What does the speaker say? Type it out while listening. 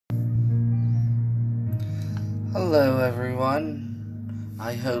Hello everyone,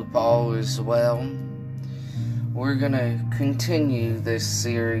 I hope all is well. We're gonna continue this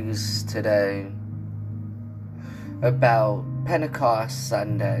series today about Pentecost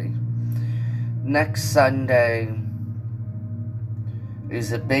Sunday. Next Sunday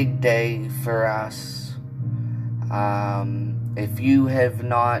is a big day for us. If you have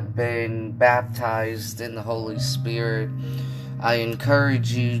not been baptized in the Holy Spirit, I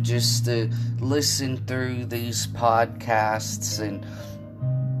encourage you just to listen through these podcasts and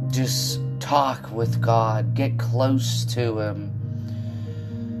just talk with God, get close to Him.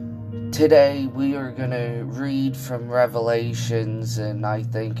 Today we are going to read from Revelations, and I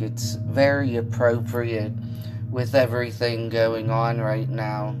think it's very appropriate with everything going on right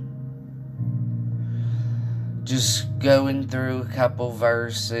now. Just going through a couple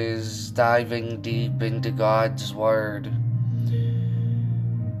verses, diving deep into God's Word.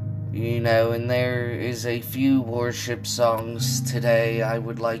 And there is a few worship songs today. I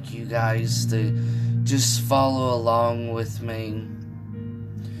would like you guys to just follow along with me.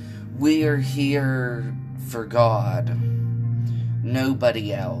 We are here for God,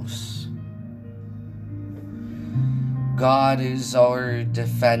 nobody else. God is our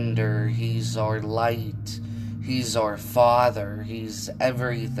defender. He's our light. He's our Father. He's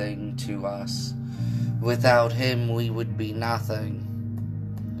everything to us. Without Him, we would be nothing.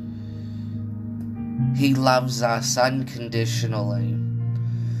 He loves us unconditionally.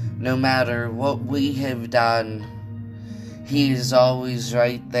 No matter what we have done, He is always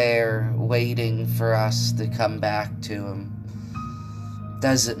right there waiting for us to come back to Him.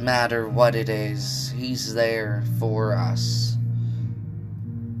 Doesn't matter what it is, He's there for us.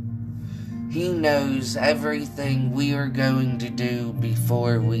 He knows everything we are going to do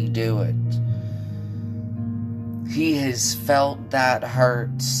before we do it. He has felt that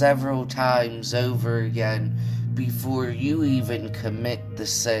hurt several times over again before you even commit the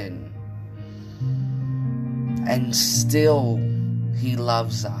sin. And still, He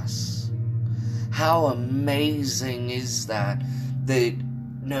loves us. How amazing is that? That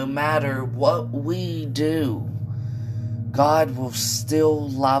no matter what we do, God will still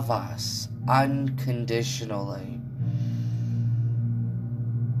love us unconditionally.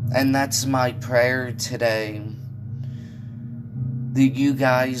 And that's my prayer today. That you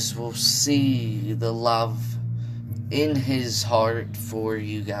guys will see the love in His heart for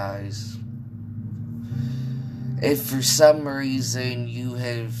you guys. If for some reason you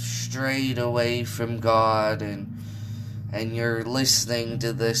have strayed away from God and you're listening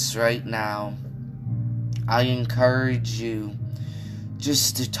to this right now, I encourage you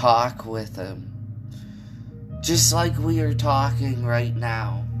just to talk with Him. Just like we are talking right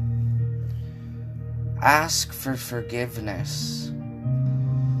now. Ask for forgiveness.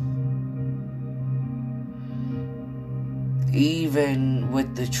 Even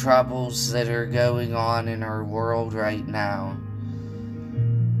with the troubles that are going on in our world right now,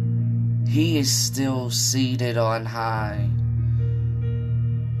 He is still seated on high.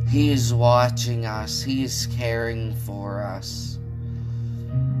 He is watching us. He is caring for us.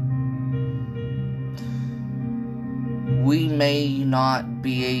 We may not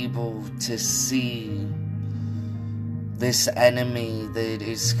be able to see this enemy that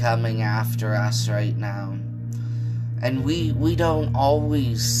is coming after us right now. And we don't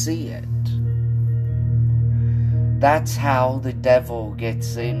always see it. That's how the devil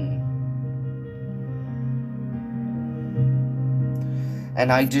gets in.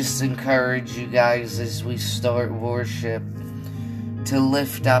 And I just encourage you guys as we start worship to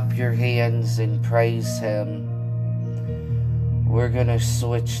lift up your hands and praise Him. We're going to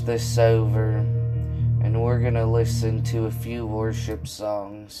switch this over and we're going to listen to a few worship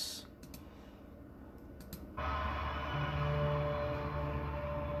songs.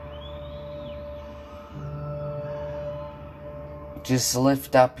 Just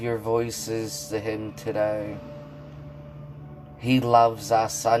lift up your voices to Him today. He loves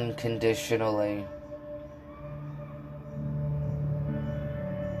us unconditionally.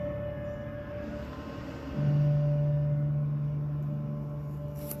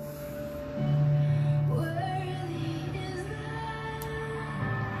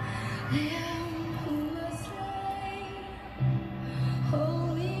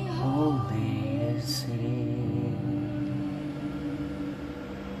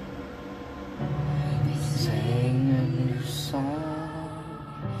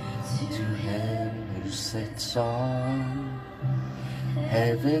 Sits on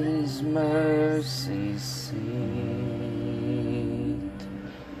heaven's mercy seat.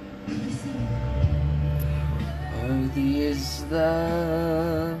 Worthy is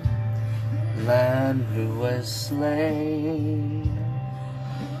the Lamb Son who was slain.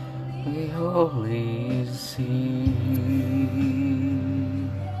 Holy is He.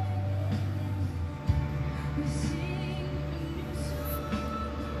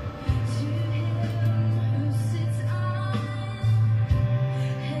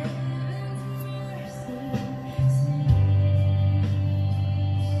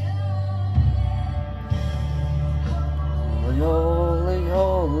 Holy,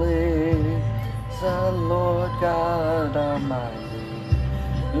 holy, the Lord God Almighty,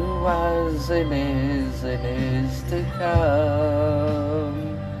 who was and is to come.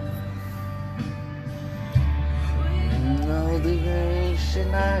 And all the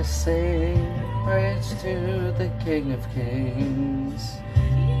nation I sing praise to the King of Kings.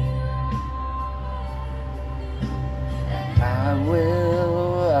 I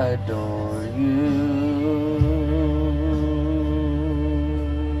will adore you.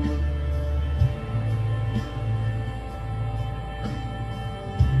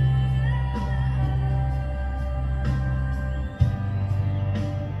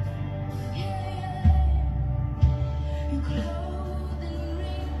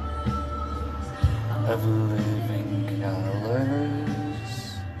 Of living colors,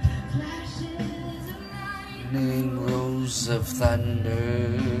 lightning rows of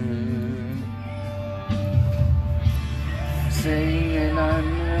thunder, singing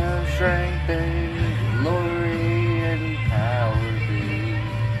under strength and glory and power be.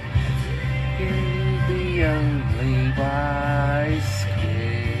 You the only wise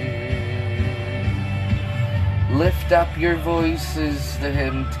King. Lift up your voices to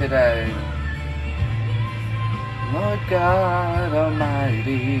Him today. Lord God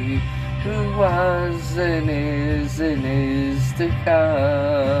Almighty, who was and is to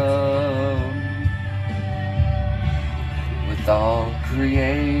come. With all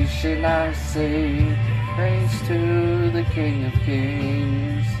creation I sing praise to the King of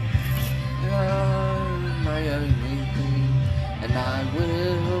Kings. You're my only King, and I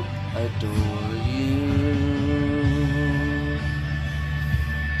will adore you.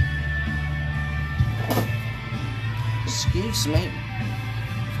 Excuse me.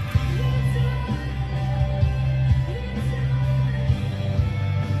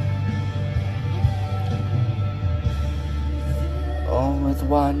 Oh, with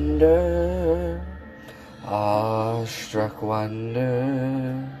wonder, awestruck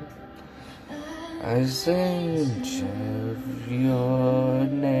wonder, I sing of your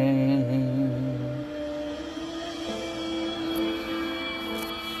name.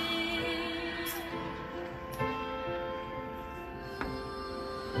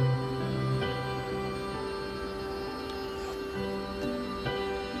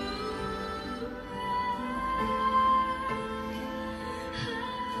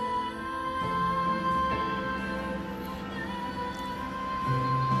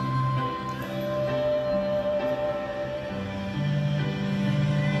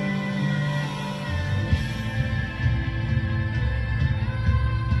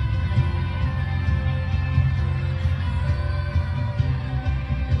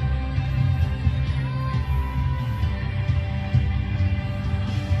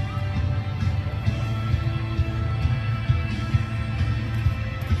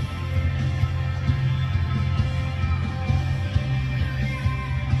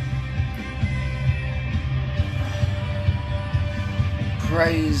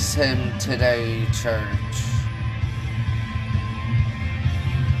 Praise Him today, church.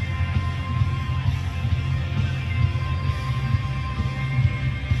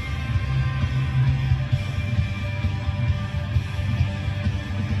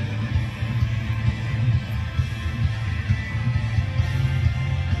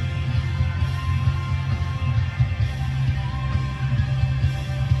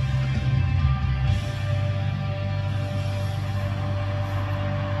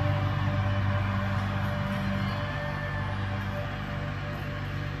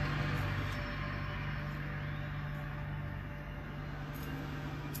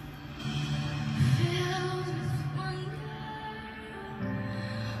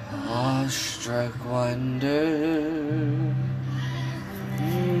 Awestruck wonder,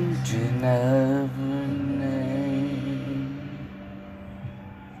 you do never name.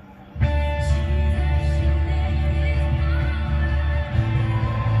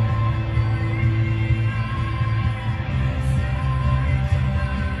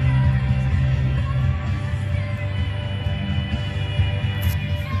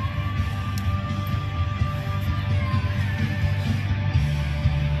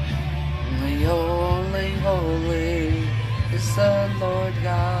 Holy, holy is the Lord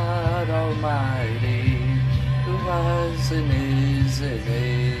God Almighty, was and is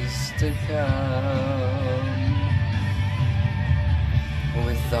to come.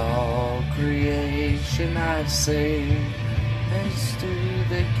 With all creation I sing, as to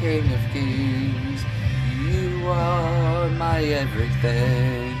the King of Kings. You are my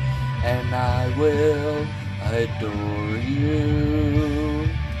everything, and I will adore you.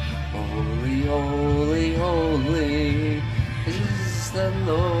 Holy, holy, holy is the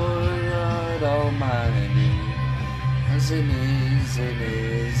Lord God Almighty, as it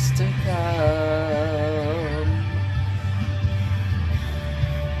is to come.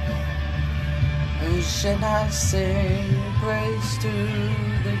 And shall I sing praise to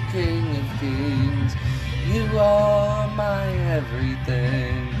the King of Kings? You are my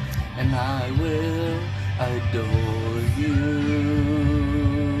everything, and I will adore you.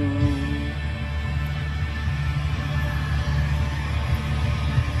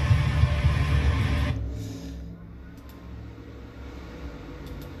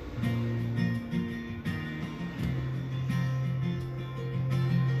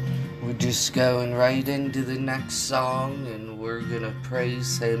 We're just going right into the next song, and we're gonna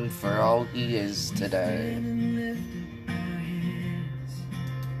praise Him for all He is today.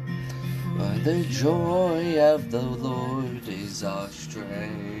 For the joy of the Lord is our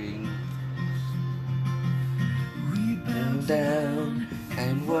strength. We bow down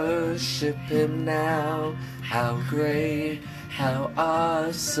and worship Him now. How great, how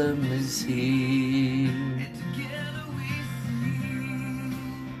awesome is He.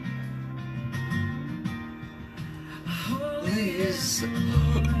 Holy is the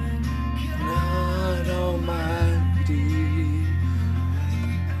Lord God Almighty.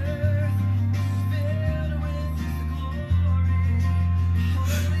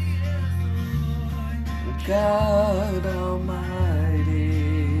 God Almighty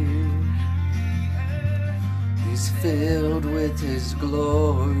is filled with His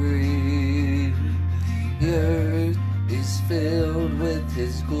glory. The earth is filled with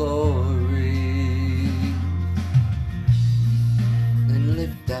His glory. Then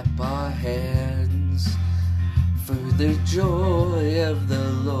lift up our hands, for the joy of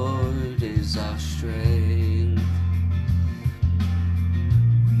the Lord is our strength.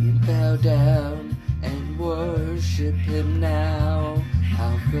 We bow down and worship Him now.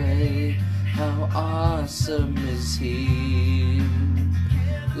 How great, how awesome is He.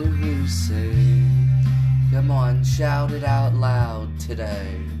 The roof say, come on, shout it out loud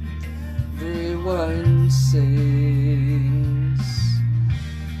today. Everyone sings.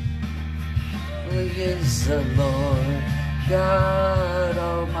 Holy is the Lord God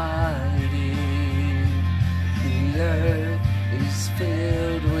Almighty. The earth is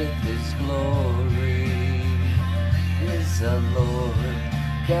filled with His glory. Is the Lord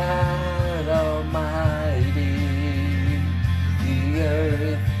God Almighty. The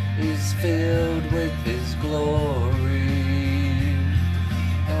earth is filled with His glory.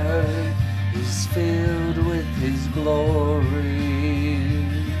 Earth is filled with His glory.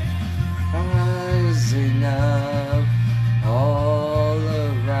 Rising up all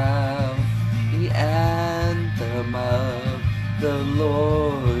around, the anthem of the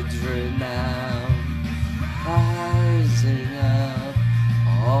Lord's renown. Rising up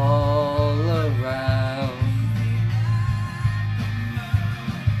all around,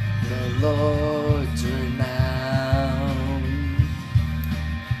 the Lord's renown.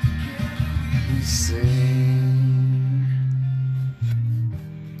 We sing.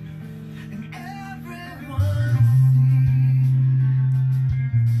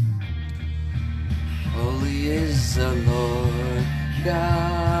 Holy is the Lord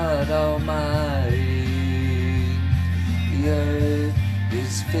God Almighty. The earth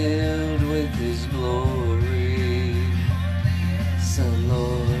is filled with His glory. It's the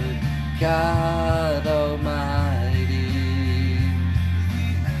Lord God Almighty,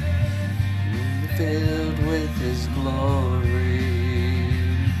 filled with His glory.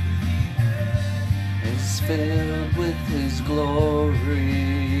 It's filled with His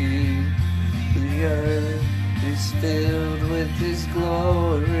glory. The earth is filled with His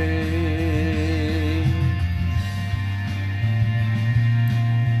glory.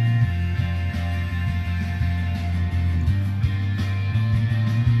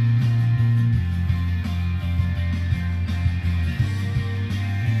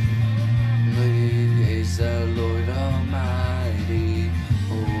 Holy is the Lord Almighty.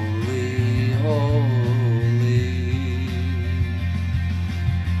 Holy, holy.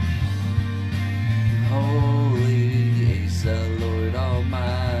 Holy is the Lord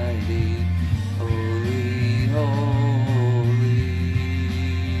Almighty.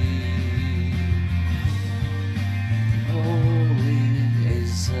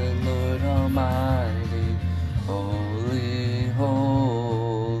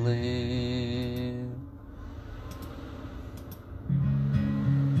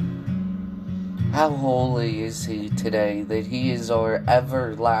 How holy is He today, that He is our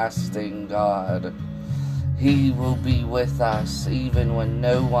everlasting God. He will be with us even when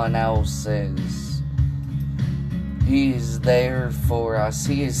no one else is. He is there for us.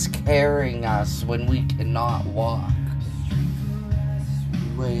 He is carrying us when we cannot walk.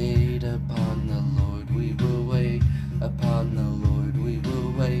 Wait upon the Lord, we will wait upon the Lord, we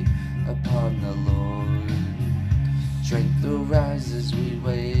will wait upon the Lord. Strength will rise as we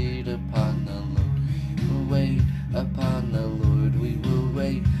wait upon the Lord. We will wait upon the Lord, we will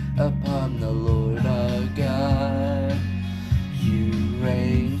wait upon the Lord our God. You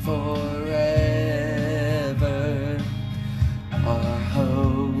reign forever, our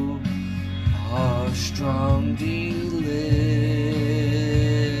hope, our strong deliverer.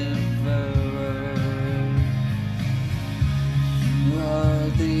 You are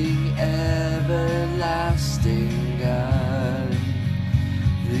the everlasting God,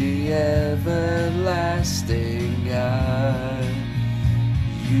 the everlasting God.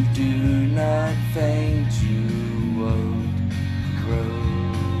 You do not faint, you won't grow.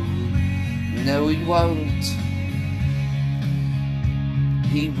 No, He won't.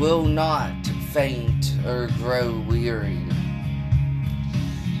 He will not faint or grow weary.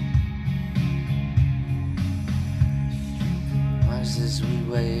 As we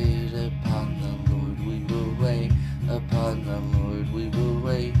wait upon the Lord, we will wait upon the Lord, we will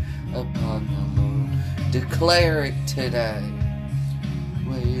wait upon the Lord. Declare it today.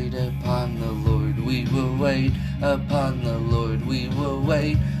 Wait upon the Lord, we will wait upon the Lord, we will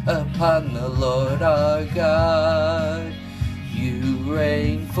wait upon the Lord our God. You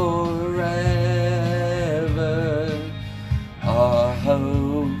reign forever, our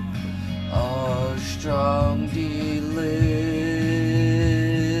hope, our strong deliverer.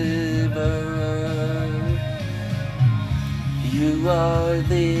 You are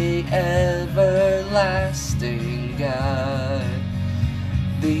the everlasting God,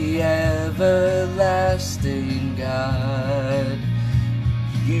 the everlasting God.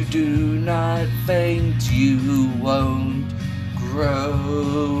 You do not faint, you won't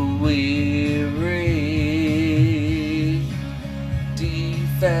grow weary.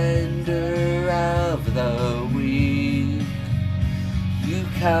 Defender of the weak, you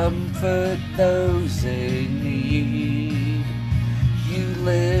comfort those in need. You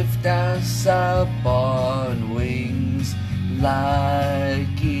lift us up on wings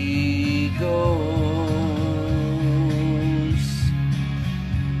like eagles.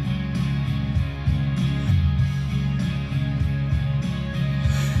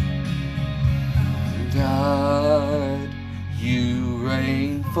 God, you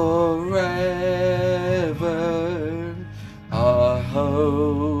reign forever, our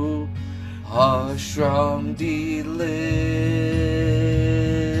hope, our strong deliverer.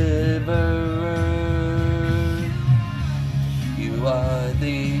 You are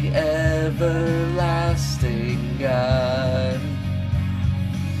the everlasting God,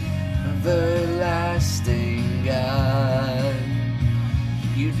 everlasting God.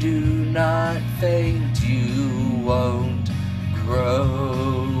 You do not faint, you won't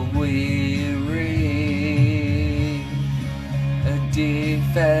grow weary. A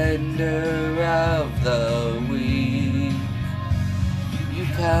defender of the weak, you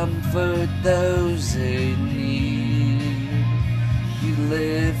comfort those in need. You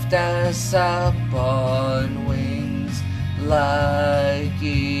lift us up on wings like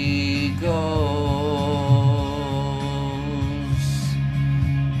eagles.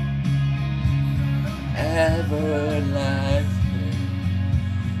 Everlasting,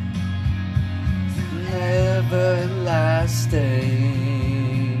 everlasting,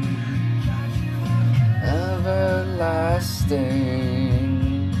 everlasting.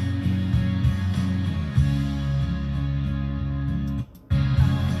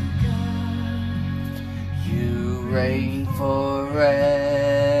 You reign forever,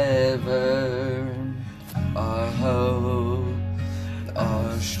 our hope,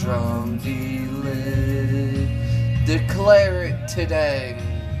 our strong deliverer. Declare it today.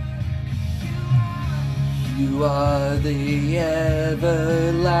 You are the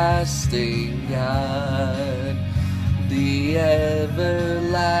everlasting God, the everlasting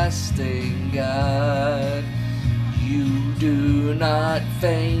God. You do not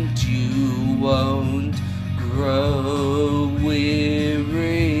faint, you won't grow weary.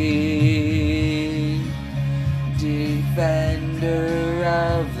 Defender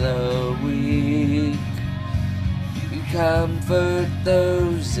of the weak, you comfort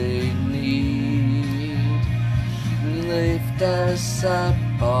those in need. Lift us up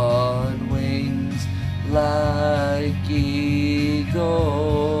on wings like eagles.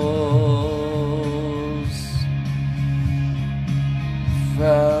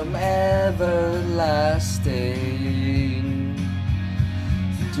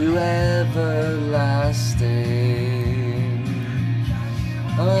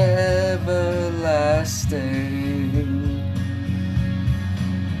 are everlasting.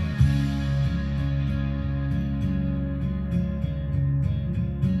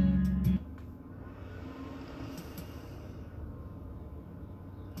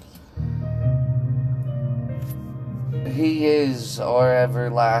 He is our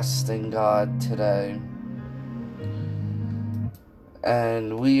everlasting God today.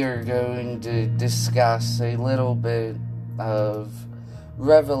 And we are going to discuss a little bit of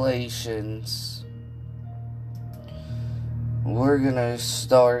Revelations. We're gonna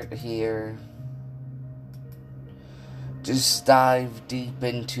start here. Just dive deep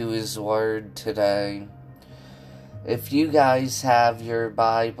into His Word today. If you guys have your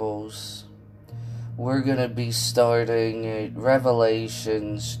Bibles, we're gonna be starting at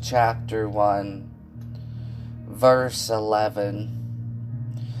Revelations chapter 1, verse 11.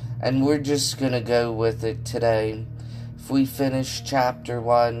 And we're just gonna go with it today. If we finish chapter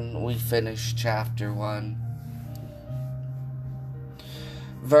 1, we finish chapter 1.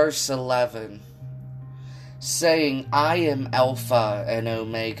 Verse 11. Saying, I am Alpha and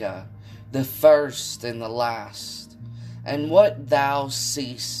Omega, the first and the last. And what thou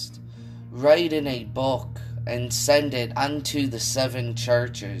seest, write in a book, and send it unto the 7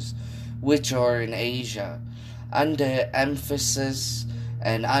 churches which are in Asia, unto Ephesus,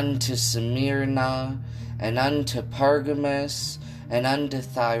 and unto Smyrna, and unto Pergamos, and unto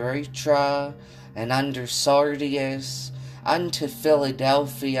Thyatira, and unto Sardis, unto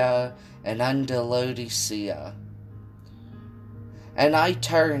Philadelphia, and unto Laodicea. And I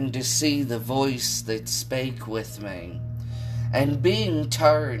turned to see the voice that spake with me. And being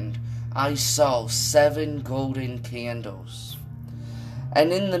turned, I saw 7 golden candles.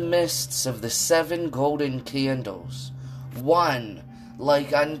 And in the midst of the 7 golden candles, one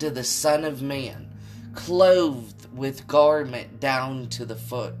like unto the Son of Man, clothed with garment down to the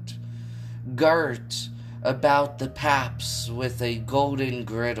foot, girt about the paps with a golden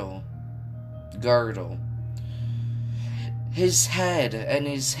girdle. His head and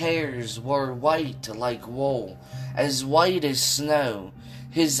his hairs were white like wool, as white as snow.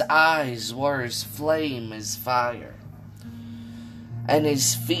 His eyes were as flame as fire, and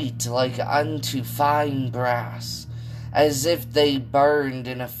his feet like unto fine brass, as if they burned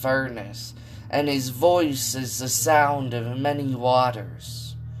in a furnace, and his voice is the sound of many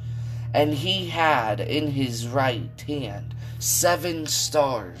waters. And he had in his right hand 7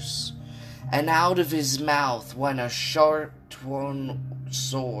 stars, and out of his mouth went a sharp-twown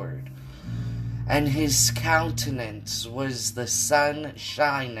sword, and his countenance was the sun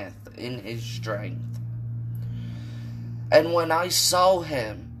shineth in his strength. And when I saw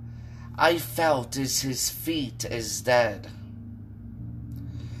him, I felt as his feet as dead.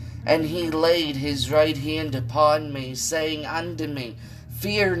 And he laid his right hand upon me, saying unto me,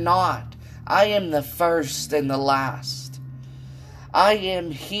 Fear not, I am the first and the last. I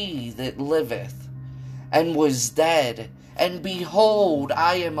am he that liveth, and was dead, and behold,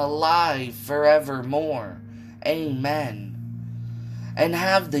 I am alive forevermore. Amen. And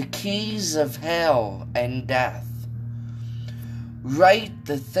have the keys of hell and death. Write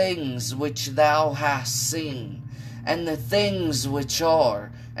the things which thou hast seen, and the things which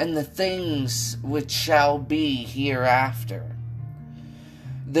are, and the things which shall be hereafter.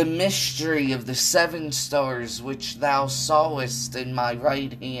 The mystery of the 7 stars which thou sawest in my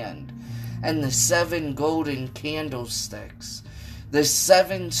right hand, and the 7 golden candlesticks. The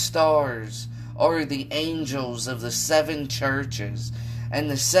 7 stars are the angels of the 7 churches, and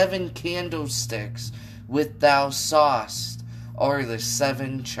the 7 candlesticks which thou sawest are the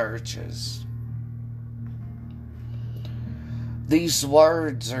 7 churches. These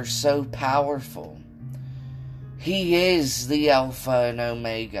words are so powerful. He is the Alpha and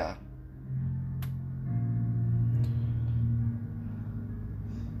Omega.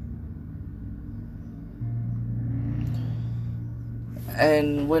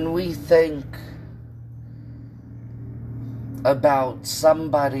 And when we think about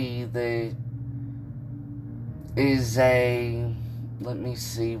somebody that is let me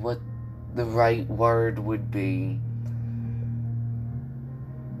see what the right word would be.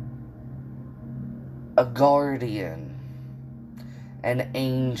 A guardian, an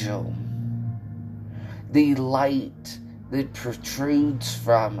angel, the light that protrudes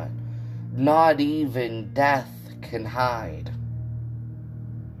from it, not even death can hide.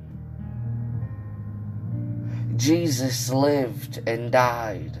 Jesus lived and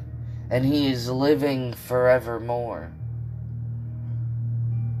died, and he is living forevermore.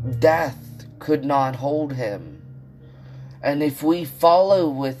 Death could not hold him, and if we follow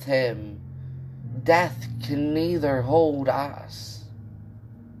with him, death can neither hold us.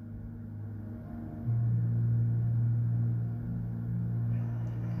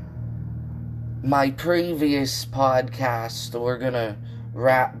 My previous podcast, we're gonna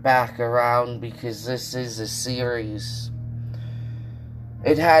wrap back around because this is a series.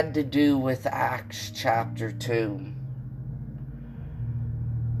 It had to do with Acts chapter 2.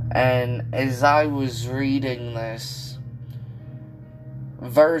 And as I was reading this,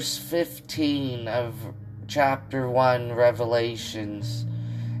 verse 15 of chapter 1, Revelations,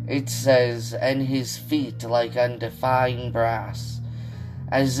 it says, "And his feet like unto fine brass,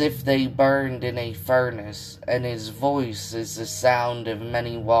 as if they burned in a furnace, and his voice is the sound of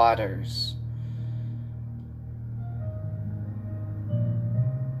many waters."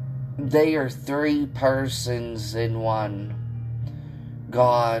 They are three persons in one: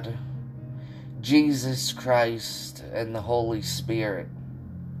 God, Jesus Christ, and the Holy Spirit.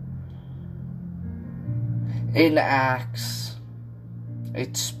 In Acts,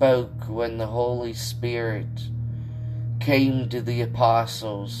 it spoke when the Holy Spirit came to the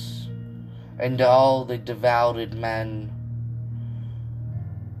apostles and to all the devoted men.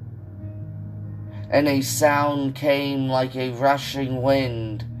 And a sound came like a rushing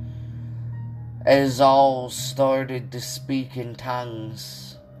wind as all started to speak in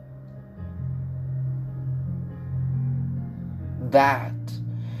tongues. That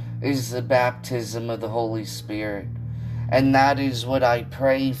is the baptism of the Holy Spirit. And that is what I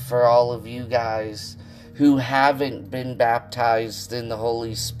pray for all of you guys who haven't been baptized in the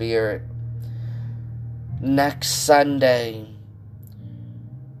Holy Spirit. Next Sunday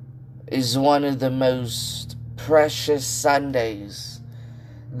is one of the most precious Sundays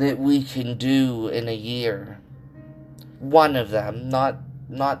that we can do in a year. One of them,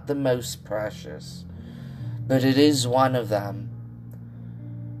 not the most precious, but it is one of them.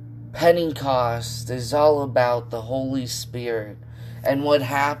 Pentecost is all about the Holy Spirit and what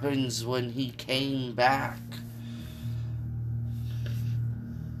happens when He came back.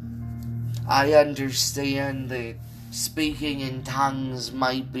 I understand that speaking in tongues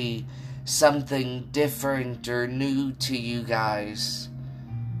might be something different or new to you guys,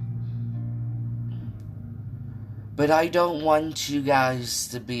 but I don't want you guys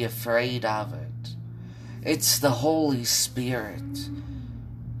to be afraid of it. It's the Holy Spirit.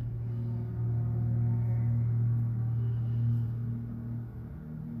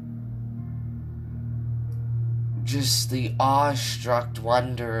 Just the awestruck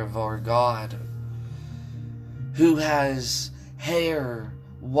wonder of our God, who has hair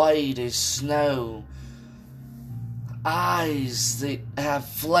white as snow, eyes that have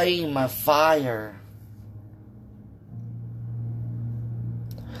flame of fire.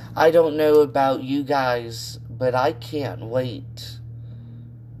 I don't know about you guys, but I can't wait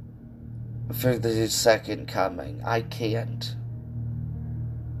for the second coming. I can't.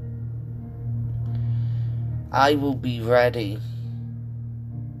 I will be ready.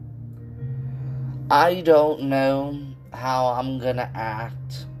 I don't know how I'm gonna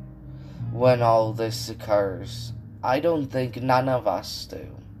act when all this occurs. I don't think none of us do.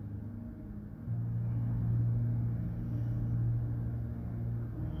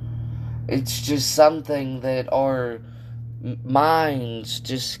 It's just something that our minds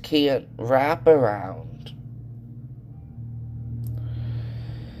just can't wrap around.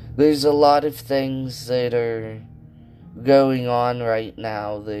 There's a lot of things that are going on right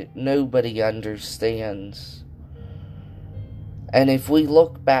now that nobody understands. And if we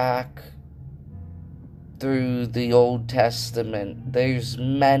look back through the Old Testament, there's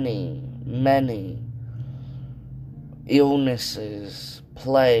many illnesses,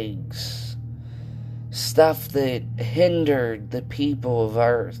 plagues, stuff that hindered the people of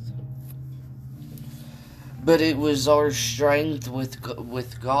earth. But it was our strength with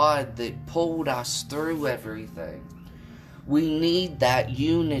God that pulled us through everything. We need that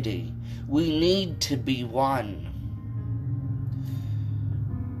unity. We need to be one.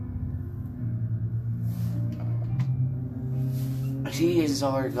 He is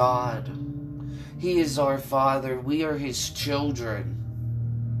our God. He is our Father. We are His children.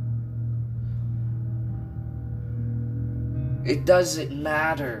 It doesn't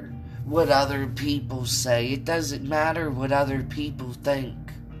matter what other people say. It doesn't matter what other people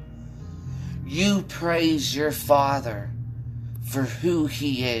think. You praise your Father for who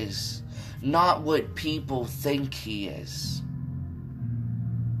He is, not what people think He is.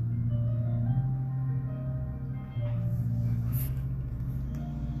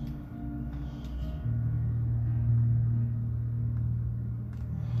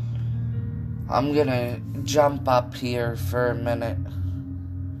 I'm gonna jump up here for a minute.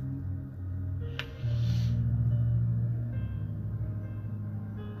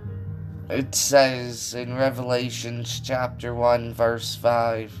 It says in Revelations chapter 1 verse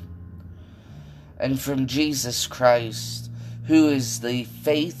 5, and from Jesus Christ, who is the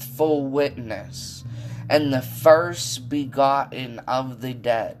faithful witness, and the first begotten of the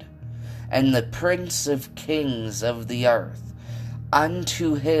dead, and the Prince of kings of the earth,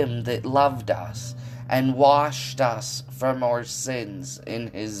 unto him that loved us, and washed us from our sins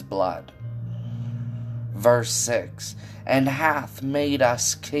in his blood. Verse 6, and hath made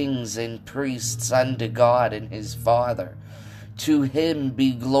us kings and priests unto God and his Father. To him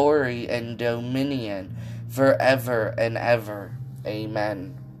be glory and dominion forever and ever.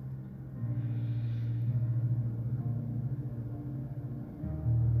 Amen.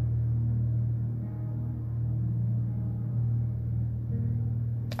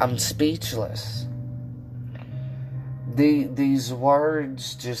 I'm speechless. These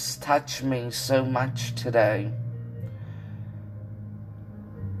words just touch me so much today.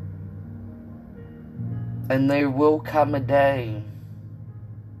 And there will come a day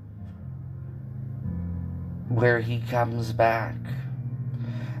where he comes back.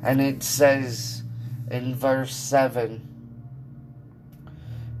 And it says in verse 7,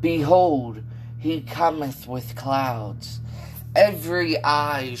 behold, he cometh with clouds. Every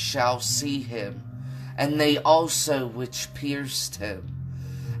eye shall see him, and they also which pierced him.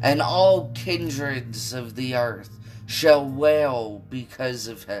 And all kindreds of the earth shall wail because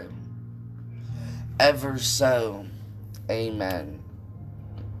of him. Ever so. Amen.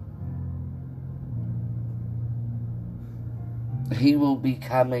 He will be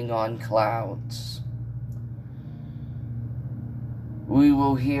coming on clouds. We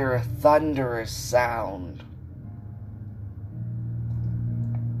will hear a thunderous sound.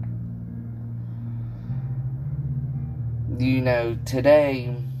 You know,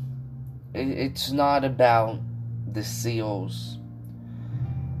 today, it's not about the seals.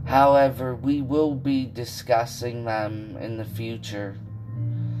 However, we will be discussing them in the future.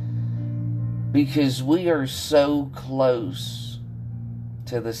 Because we are so close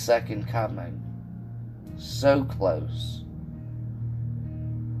to the second coming. So close.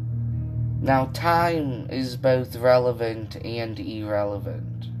 Now, time is both relevant and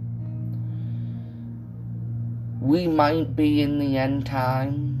irrelevant. We might be in the end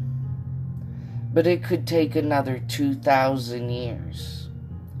time, but it could take another 2,000 years.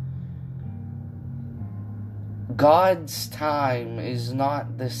 God's time is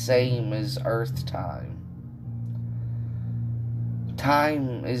not the same as earth time.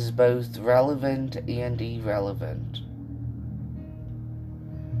 Time is both relevant and irrelevant.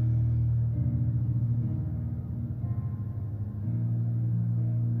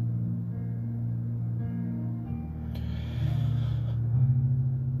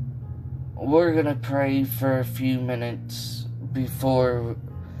 We're going to pray for a few minutes before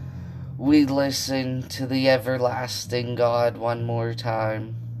we listen to the everlasting God one more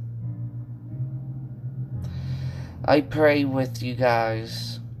time. I pray with you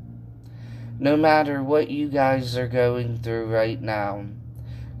guys. No matter what you guys are going through right now,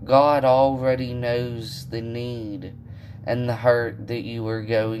 God already knows the need and the hurt that you are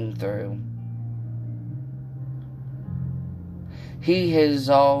going through. He has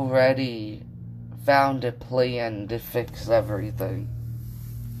already found a plan to fix everything.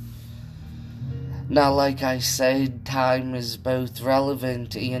 Now, like I said, time is both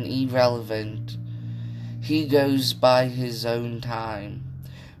relevant and irrelevant. He goes by his own time.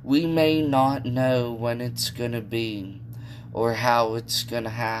 We may not know when it's going to be or how it's going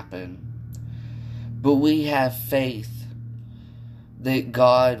to happen, but we have faith that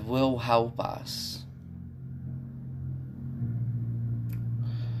God will help us.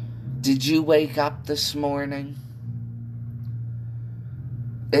 Did you wake up this morning?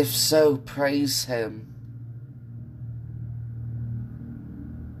 If so, praise him.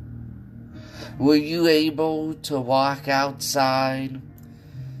 Were you able to walk outside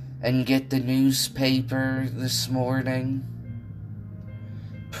and get the newspaper this morning?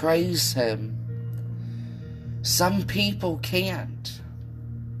 Praise him. Some people can't.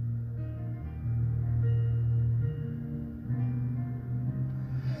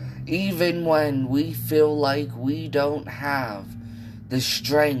 Even when we feel like we don't have the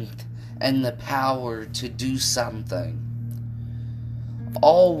strength and the power to do something,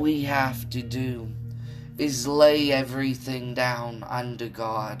 all we have to do is lay everything down unto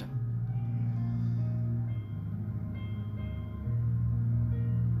God.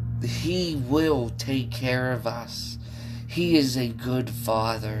 He will take care of us. He is a good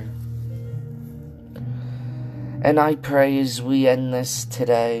Father. And I pray as we end this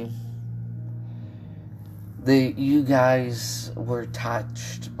today that you guys were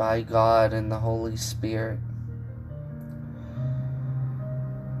touched by God and the Holy Spirit.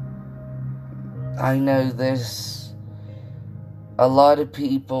 I know a lot of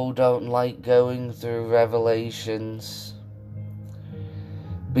people don't like going through Revelations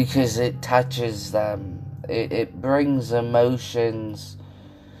because it touches them. It brings emotions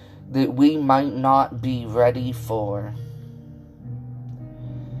that we might not be ready for.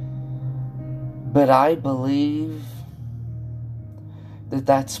 But I believe that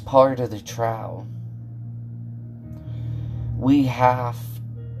that's part of the trial. We have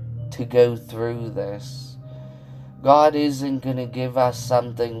to go through this. God isn't going to give us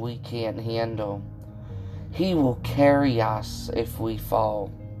something we can't handle. He will carry us if we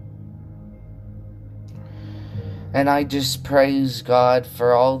fall. And I just praise God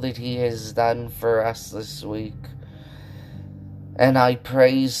for all that He has done for us this week. And I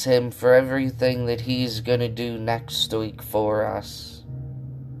praise Him for everything that He's going to do next week for us.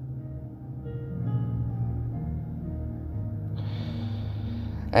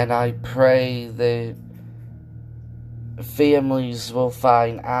 And I pray that families will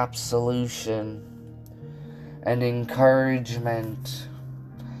find absolution and encouragement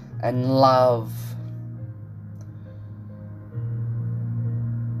and love.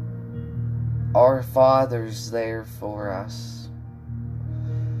 Our Father's there for us,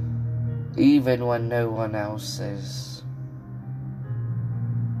 even when no one else is.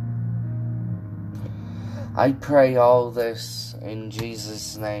 I pray all this in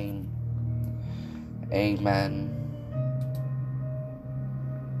Jesus' name. Amen.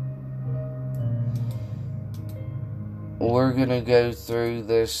 We're gonna go through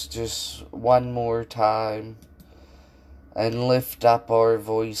this just one more time and lift up our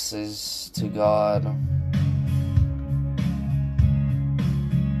voices to God.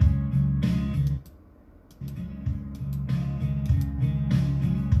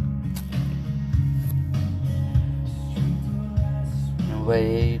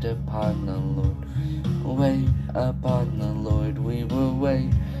 Wait upon the Lord, wait upon the Lord, we will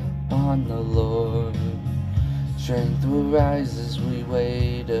wait upon the Lord. Strength will rise as we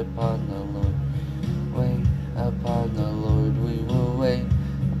wait upon the Lord. Wait upon the Lord, we will wait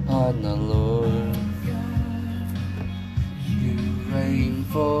upon the Lord. You reign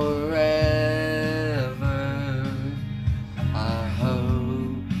forever, our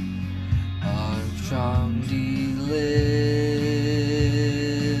hope, our strong deliverer.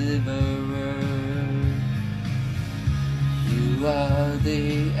 You are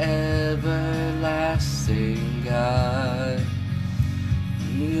the everlasting God,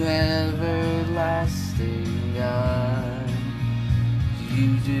 you everlasting God.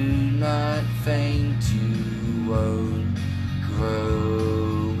 You do not faint, you won't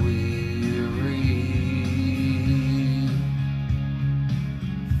grow weary.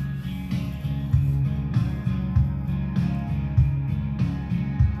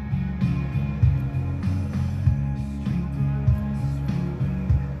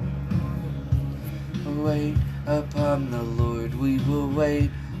 Wait upon the Lord, we will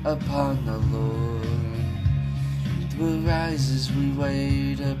wait upon the Lord. It will rise as we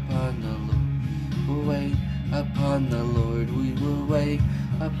wait upon the Lord. We'll wait upon the Lord, we will wait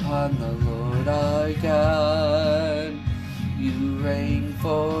upon the Lord our God. You reign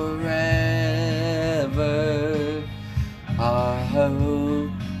forever, our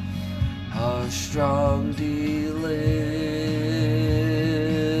hope, our strong deliverer.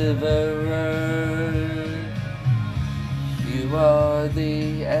 You are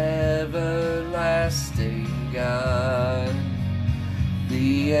the everlasting God,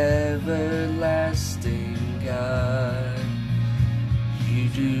 the everlasting God. You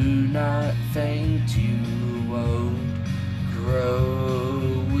do not faint, you won't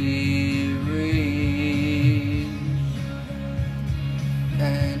grow weary.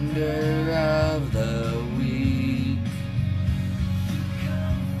 Tender of the weak,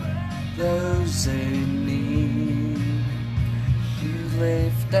 those in need. You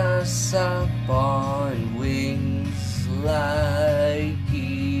lift us up on wings like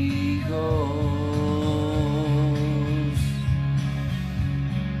eagles.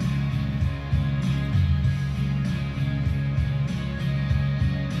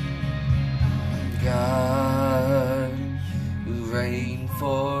 God, who reign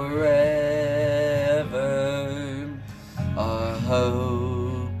forever, our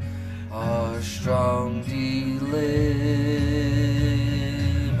hope, our strong deliverer.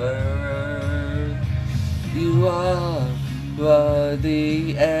 You are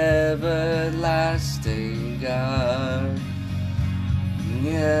the everlasting God,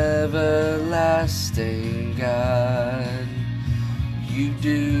 everlasting God. You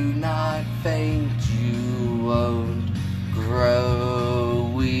do not faint, you won't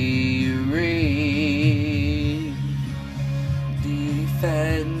grow weary.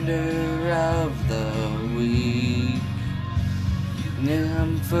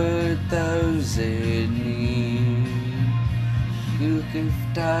 comfort those in need. You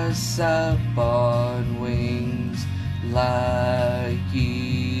lift us up on wings like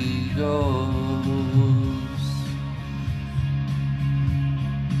eagles.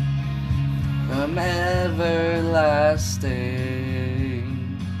 From everlasting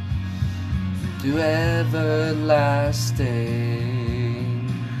to everlasting,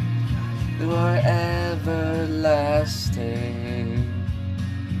 you are everlasting.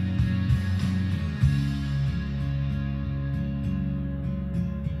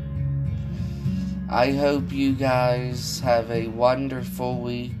 I hope you guys have a wonderful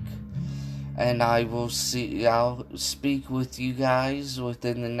week, and I'll speak with you guys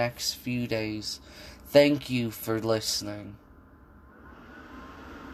within the next few days. Thank you for listening.